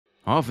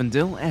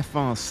Aurvandil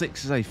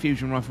FR6 is a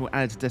fusion rifle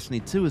added to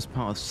Destiny 2 as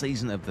part of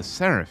Season of the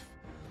Seraph.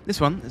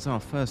 This one is our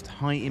first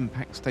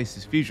high-impact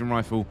stasis fusion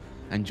rifle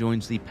and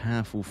joins the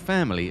powerful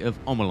family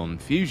of Omolon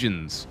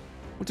Fusions.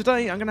 Well,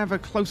 today I'm going to have a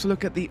closer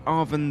look at the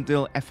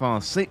Aurvandil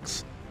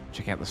FR6,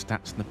 check out the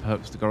stats and the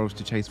perks the goals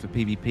to chase for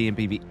PvP and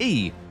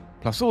PVE,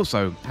 plus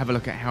also have a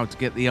look at how to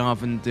get the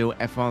Aurvandil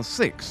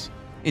FR6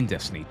 in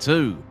Destiny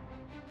 2.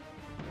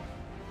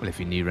 Well, if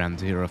you're new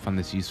around here or find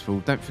this useful,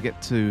 don't forget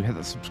to hit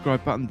that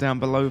subscribe button down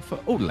below for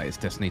all the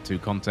latest Destiny 2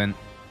 content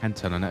and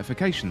turn on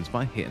notifications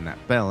by hitting that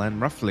bell, and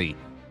roughly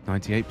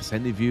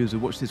 98% of viewers who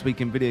watch This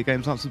Week in Video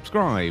Games aren't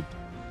subscribed.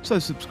 So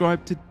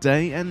subscribe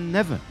today and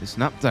never miss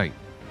an update.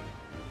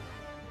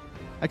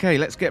 Okay,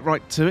 let's get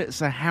right to it.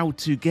 So how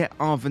to get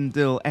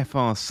Aurvandil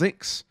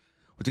FR6?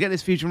 Well, to get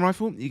this fusion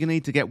rifle, you're going to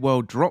need to get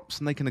world drops,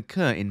 and they can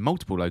occur in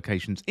multiple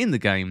locations in the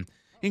game,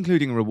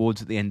 including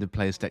rewards at the end of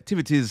players'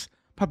 activities,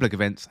 public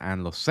events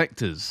and lost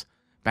sectors.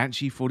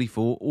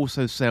 Banshee44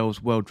 also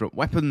sells world drop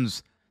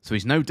weapons, so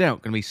he's no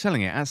doubt going to be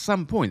selling it at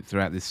some point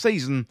throughout this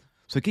season,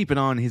 so keep an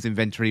eye on his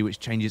inventory, which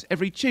changes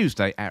every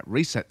Tuesday at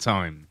reset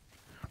time.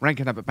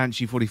 Ranking up at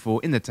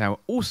Banshee44 in the tower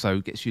also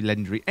gets you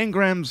legendary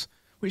engrams,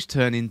 which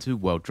turn into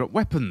world drop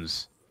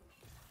weapons.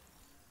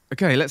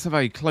 Okay, let's have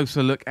a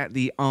closer look at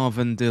the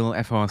Aurvandil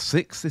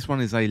FR6. This one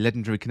is a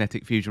legendary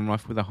kinetic fusion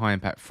rifle with a high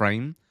impact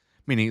frame,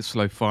 meaning it's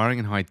slow firing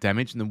and high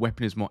damage, and the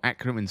weapon is more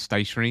accurate when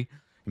stationary,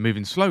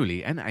 moving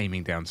slowly and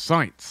aiming down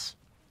sights.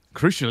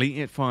 Crucially,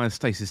 it fires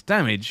stasis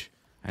damage,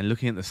 and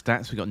looking at the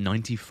stats, we got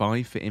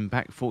 95 for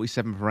impact,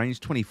 47 for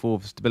range, 24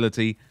 for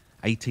stability,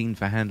 18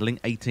 for handling,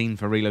 18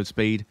 for reload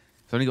speed.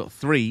 It's only got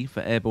 3 for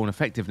airborne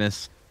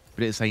effectiveness,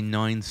 but it's a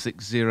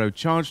 960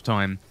 charge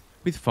time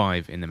with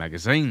 5 in the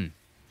magazine.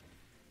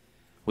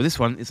 Well, this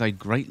one is a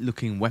great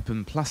looking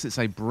weapon, plus it's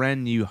a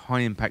brand new high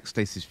impact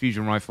stasis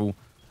fusion rifle,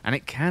 and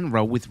it can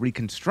roll with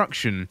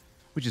reconstruction,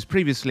 which is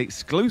previously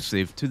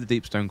exclusive to the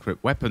Deepstone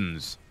Crypt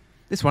weapons.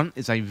 This one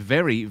is a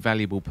very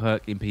valuable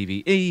perk in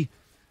PvE,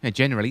 and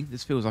generally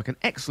this feels like an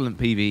excellent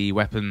PvE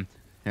weapon.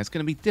 Now, it's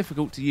going to be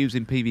difficult to use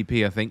in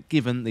PvP, I think,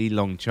 given the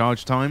long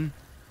charge time.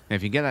 Now,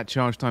 if you get that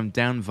charge time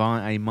down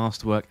via a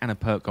masterwork and a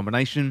perk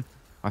combination,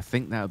 I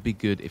think that would be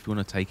good if you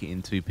want to take it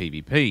into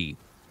PvP.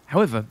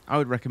 However, I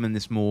would recommend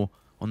this more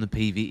on the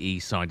PvE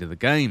side of the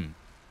game.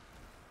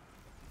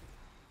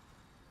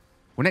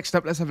 Well, next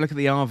up, let's have a look at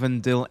the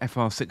Aurvandil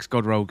FR6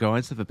 God Roll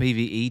guides. So for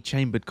PvE,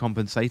 Chambered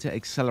Compensator,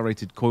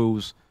 Accelerated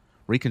Coils,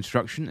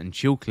 Reconstruction and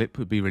Chill Clip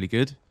would be really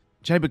good.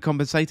 Chambered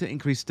Compensator,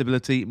 increased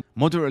stability,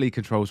 moderately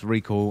controls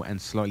recoil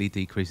and slightly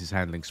decreases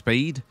handling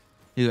speed.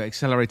 You got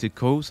Accelerated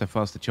Coils, so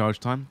faster charge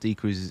time,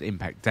 decreases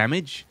impact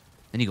damage.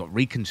 Then you got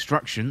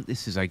Reconstruction,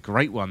 this is a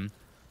great one.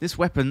 This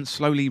weapon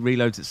slowly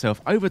reloads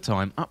itself over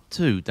time up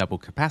to double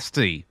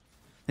capacity.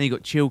 Then you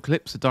got Chill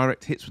Clips, so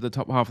direct hits with the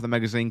top half of the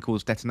magazine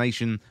cause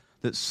detonation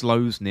that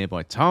slows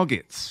nearby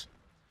targets.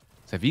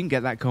 So if you can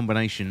get that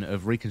combination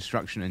of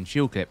Reconstruction and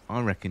Chill Clip,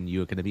 I reckon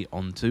you're going to be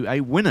onto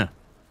a winner.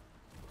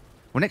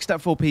 Well, next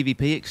up for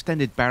PvP,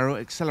 Extended Barrel,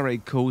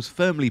 Accelerated Coils,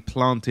 Firmly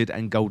Planted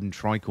and Golden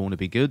Tricorn would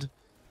be good.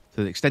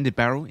 So the Extended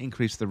Barrel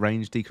increases the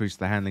range, decreases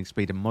the handling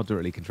speed and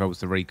moderately controls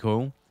the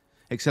recoil.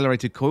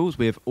 Accelerated Coils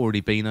we have already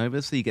been over,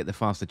 so you get the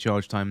faster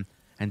charge time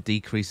and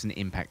decrease in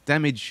impact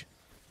damage.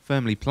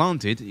 Firmly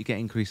Planted, you get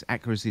increased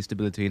accuracy,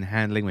 stability and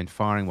handling when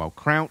firing while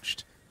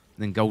crouched.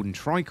 And then Golden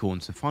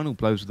Tricorn, so final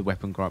blows of the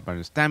weapon grant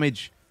bonus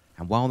damage,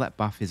 and while that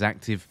buff is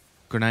active,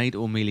 grenade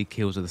or melee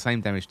kills of the same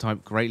damage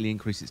type greatly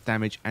increase its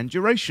damage and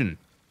duration.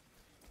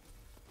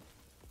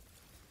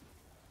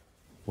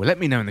 Well, let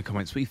me know in the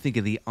comments what you think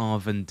of the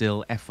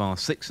Aurvandil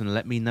FR6 and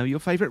let me know your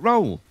favourite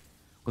role.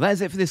 Well, that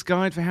is it for this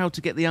guide for how to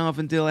get the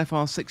Aurvandil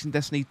FR6 in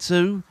Destiny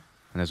 2,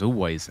 and as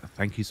always,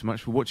 thank you so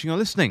much for watching or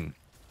listening.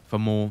 For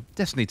more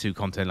Destiny 2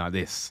 content like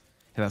this,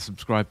 hit that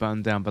subscribe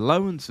button down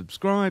below and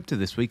subscribe to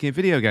This Week in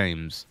Video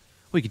Games.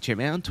 Or you can check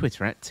me out on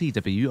Twitter at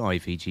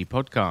TWIVG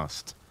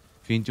Podcast.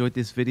 If you enjoyed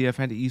this video,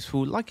 found it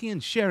useful, liking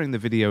and sharing the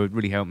video would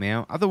really help me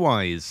out.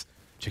 Otherwise,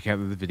 check out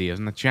the other videos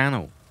on the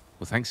channel.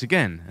 Well, thanks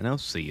again, and I'll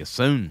see you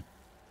soon.